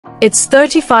It's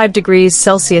 35 degrees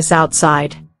Celsius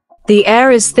outside. The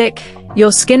air is thick,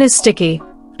 your skin is sticky,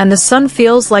 and the sun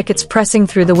feels like it's pressing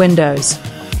through the windows.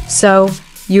 So,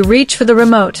 you reach for the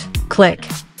remote, click.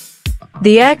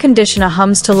 The air conditioner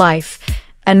hums to life,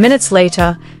 and minutes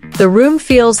later, the room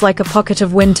feels like a pocket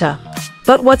of winter.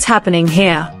 But what's happening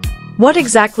here? What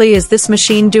exactly is this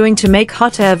machine doing to make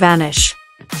hot air vanish?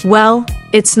 Well,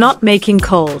 it's not making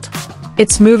cold.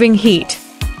 It's moving heat.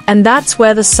 And that's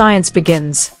where the science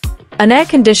begins. An air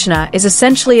conditioner is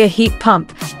essentially a heat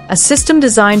pump, a system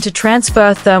designed to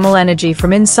transfer thermal energy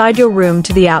from inside your room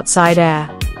to the outside air.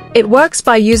 It works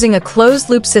by using a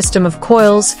closed-loop system of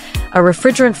coils, a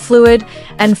refrigerant fluid,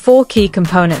 and 4 key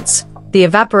components: the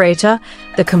evaporator,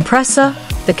 the compressor,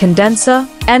 the condenser,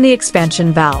 and the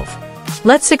expansion valve.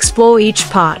 Let's explore each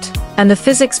part, and the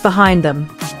physics behind them.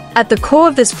 At the core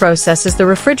of this process is the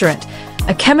refrigerant,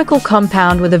 a chemical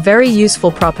compound with a very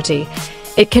useful property.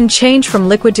 It can change from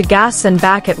liquid to gas and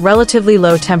back at relatively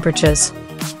low temperatures.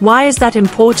 Why is that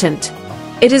important?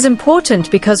 It is important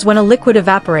because when a liquid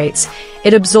evaporates,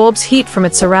 it absorbs heat from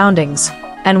its surroundings,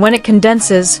 and when it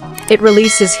condenses, it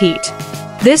releases heat.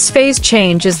 This phase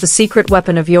change is the secret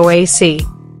weapon of your AC.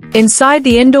 Inside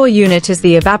the indoor unit is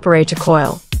the evaporator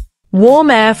coil. Warm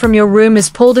air from your room is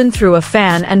pulled in through a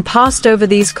fan and passed over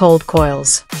these cold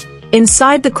coils.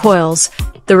 Inside the coils,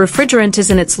 the refrigerant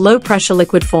is in its low-pressure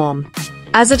liquid form.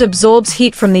 As it absorbs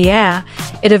heat from the air,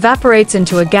 it evaporates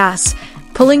into a gas,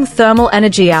 pulling thermal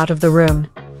energy out of the room.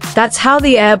 That's how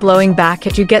the air blowing back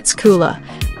at you gets cooler.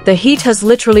 The heat has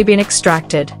literally been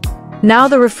extracted. Now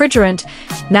the refrigerant,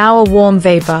 now a warm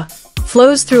vapor,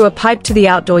 flows through a pipe to the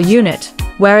outdoor unit,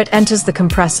 where it enters the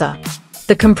compressor.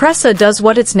 The compressor does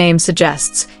what its name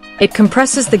suggests. It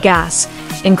compresses the gas,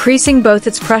 increasing both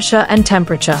its pressure and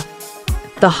temperature.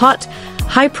 The hot,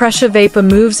 high-pressure vapor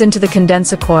moves into the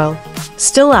condenser coil,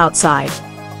 still outside.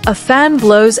 A fan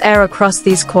blows air across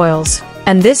these coils,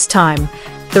 and this time,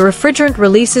 the refrigerant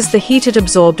releases the heat it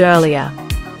absorbed earlier.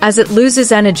 As it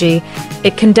loses energy,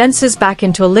 it condenses back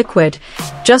into a liquid,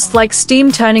 just like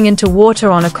steam turning into water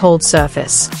on a cold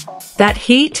surface. That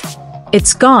heat?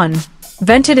 It's gone,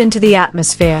 vented into the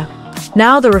atmosphere.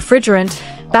 Now the refrigerant,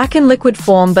 back in liquid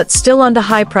form but still under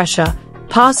high pressure,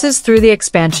 passes through the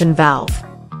expansion valve.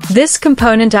 This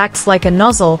component acts like a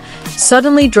nozzle,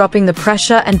 suddenly dropping the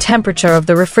pressure and temperature of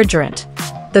the refrigerant.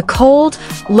 The cold,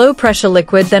 low-pressure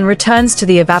liquid then returns to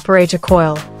the evaporator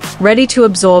coil, ready to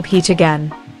absorb heat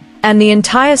again. And the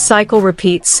entire cycle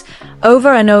repeats,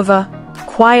 over and over,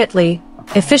 quietly,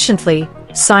 efficiently,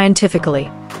 scientifically.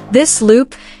 This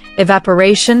loop,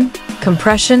 evaporation,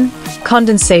 compression,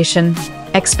 condensation,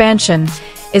 expansion,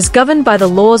 is governed by the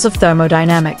laws of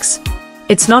thermodynamics.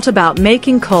 It's not about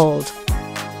making cold.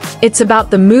 It's about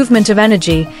the movement of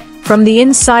energy from the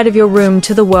inside of your room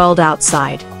to the world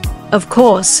outside. Of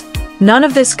course, none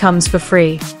of this comes for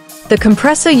free. The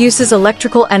compressor uses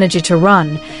electrical energy to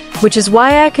run, which is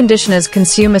why air conditioners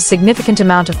consume a significant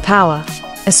amount of power,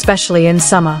 especially in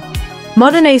summer.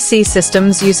 Modern AC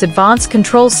systems use advanced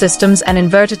control systems and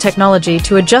inverter technology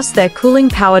to adjust their cooling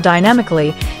power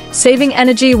dynamically, saving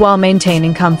energy while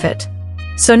maintaining comfort.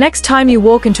 So next time you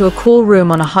walk into a cool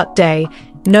room on a hot day,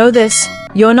 know this: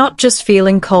 you're not just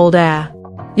feeling cold air.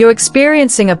 You're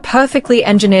experiencing a perfectly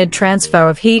engineered transfer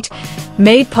of heat,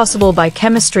 made possible by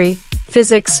chemistry,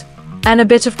 physics, and a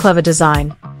bit of clever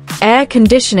design. Air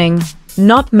conditioning,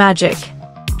 not magic,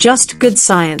 just good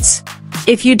science.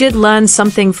 If you did learn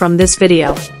something from this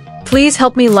video, please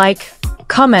help me like,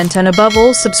 comment, and above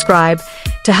all subscribe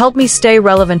to help me stay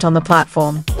relevant on the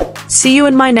platform. See you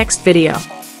in my next video.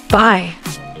 Bye.